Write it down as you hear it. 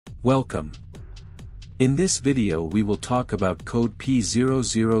Welcome. In this video we will talk about code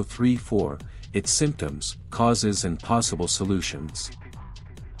P0034, its symptoms, causes and possible solutions.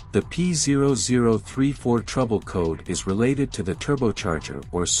 The P0034 trouble code is related to the turbocharger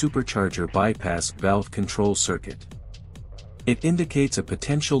or supercharger bypass valve control circuit. It indicates a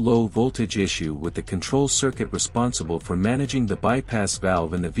potential low voltage issue with the control circuit responsible for managing the bypass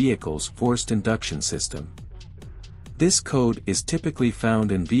valve in the vehicle's forced induction system. This code is typically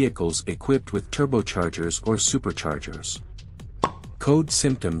found in vehicles equipped with turbochargers or superchargers. Code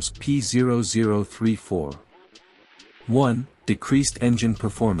symptoms P0034. 1. Decreased engine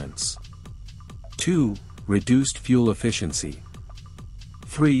performance. 2. Reduced fuel efficiency.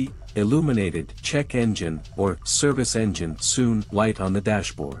 3. Illuminated check engine or service engine soon light on the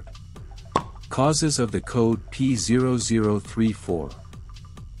dashboard. Causes of the code P0034.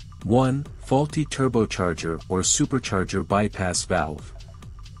 1. Faulty turbocharger or supercharger bypass valve.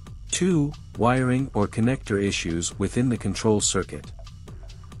 2. Wiring or connector issues within the control circuit.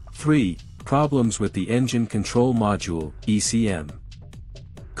 3. Problems with the engine control module, ECM.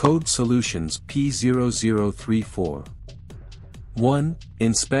 Code solutions P0034. 1.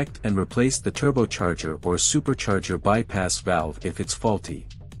 Inspect and replace the turbocharger or supercharger bypass valve if it's faulty.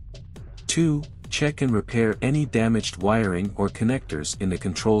 2. Check and repair any damaged wiring or connectors in the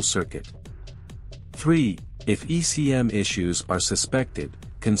control circuit. 3. If ECM issues are suspected,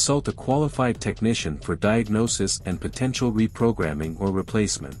 consult a qualified technician for diagnosis and potential reprogramming or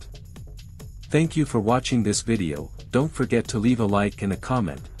replacement. Thank you for watching this video. Don't forget to leave a like and a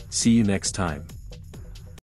comment. See you next time.